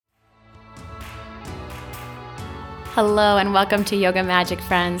Hello and welcome to Yoga Magic,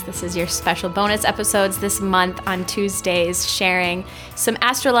 friends. This is your special bonus episodes this month on Tuesdays, sharing some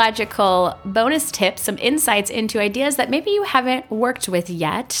astrological bonus tips, some insights into ideas that maybe you haven't worked with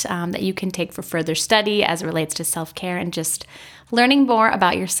yet, that you can take for further study as it relates to self-care and just learning more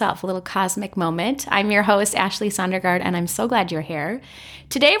about yourself, a little cosmic moment. I'm your host, Ashley Sondergaard, and I'm so glad you're here.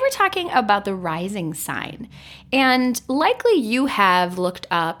 Today, we're talking about the rising sign. And likely you have looked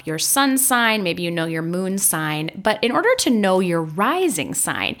up your sun sign, maybe you know your moon sign, but in order to know your rising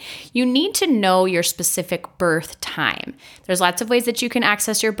sign, you need to know your specific birth time. There's lots of ways that you can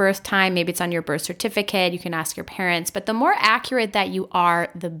access your birth time. Maybe it's on your birth certificate, you can ask your parents, but the more accurate that you are,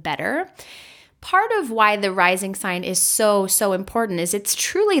 the better. Part of why the rising sign is so important is it's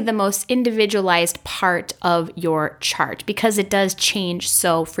truly the most individualized part of your chart because it does change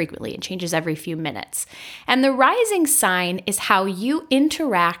so frequently. It changes every few minutes. And the rising sign is how you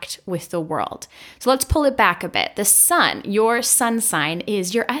interact with the world. So let's pull it back a bit. The sun, your sun sign,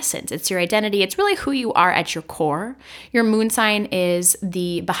 is your essence. It's your identity. It's really who you are at your core. Your moon sign is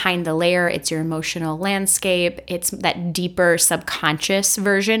the behind the layer. It's your emotional landscape. It's that deeper subconscious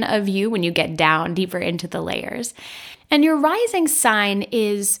version of you when you get down deeper into the layers. And your rising sign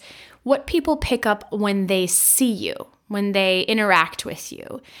is what people pick up when they see you, when they interact with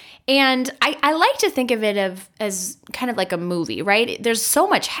you. And I like to think of it as kind of like a movie, right? There's so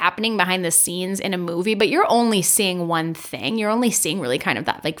much happening behind the scenes in a movie, but you're only seeing one thing. You're only seeing really kind of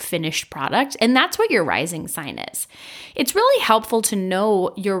that like finished product. And that's what your rising sign is. It's really helpful to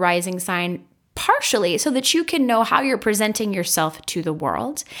know your rising sign partially so that you can know how you're presenting yourself to the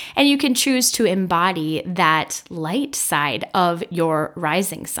world and you can choose to embody that light side of your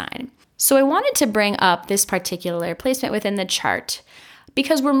rising sign. So I wanted to bring up this particular placement within the chart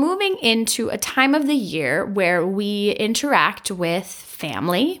because we're moving into a time of the year where we interact with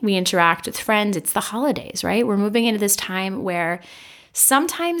family, we interact with friends, it's the holidays, right? We're moving into this time where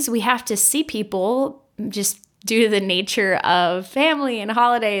sometimes we have to see people just due to the nature of family and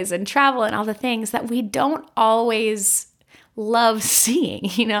holidays and travel and all the things that we don't always love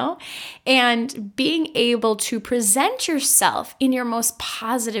seeing, and being able to present yourself in your most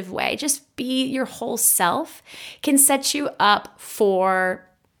positive way, just be your whole self, can set you up for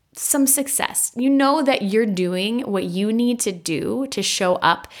some success. You know that you're doing what you need to do to show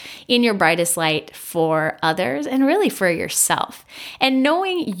up in your brightest light for others and really for yourself. And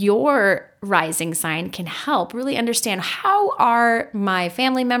knowing your rising sign can help really understand how are my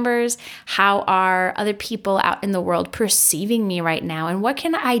family members, how are other people out in the world perceiving me right now, and what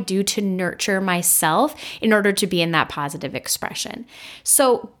can I do to nurture myself in order to be in that positive expression.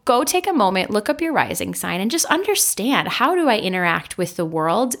 So go take a moment, look up your rising sign, and just understand, how do I interact with the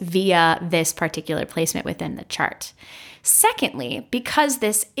world via this particular placement within the chart? Secondly, because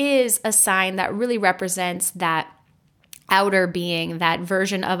this is a sign that really represents that outer being, that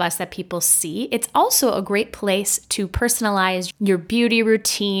version of us that people see, it's also a great place to personalize your beauty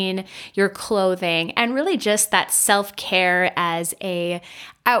routine, your clothing, and really just that self-care as a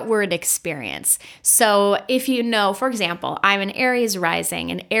outward experience. So if you know, for example, I'm an Aries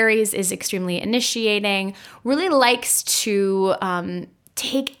rising, and Aries is extremely initiating, really likes to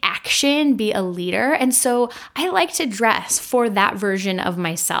take action, be a leader. And so I like to dress for that version of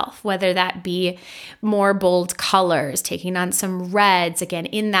myself, whether that be more bold colors, taking on some reds, again,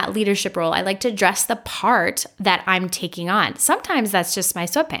 in that leadership role. I like to dress the part that I'm taking on. Sometimes that's just my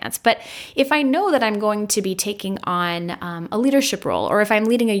sweatpants. But if I know that I'm going to be taking on a leadership role, or if I'm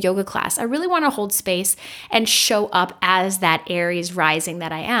leading a yoga class, I really want to hold space and show up as that Aries rising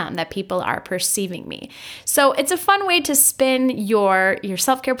that I am, that people are perceiving me. So it's a fun way to spin your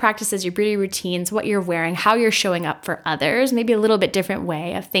self-care practices, your beauty routines, what you're wearing, how you're showing up for others, maybe a little bit different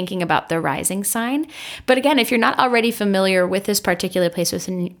way of thinking about the rising sign. But again, if you're not already familiar with this particular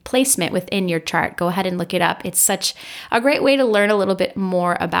placement within your chart, go ahead and look it up. It's such a great way to learn a little bit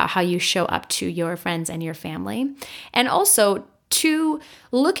more about how you show up to your friends and your family. And also to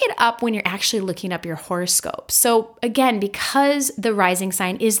look it up when you're actually looking up your horoscope. So again, because the rising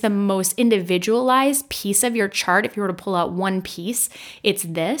sign is the most individualized piece of your chart, if you were to pull out one piece, it's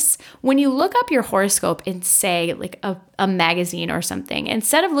this. When you look up your horoscope in, say, like a magazine or something,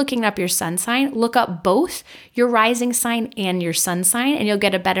 instead of looking up your sun sign, look up both your rising sign and your sun sign, and you'll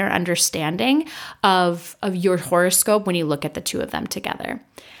get a better understanding of your horoscope when you look at the two of them together.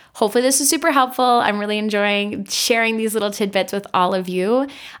 Hopefully this is super helpful. I'm really enjoying sharing these little tidbits with all of you.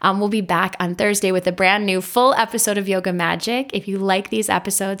 We'll be back on Thursday with a brand new full episode of Yoga Magic. If you like these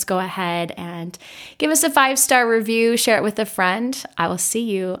episodes, go ahead and give us a 5-star review, share it with a friend. I will see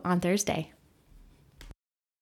you on Thursday.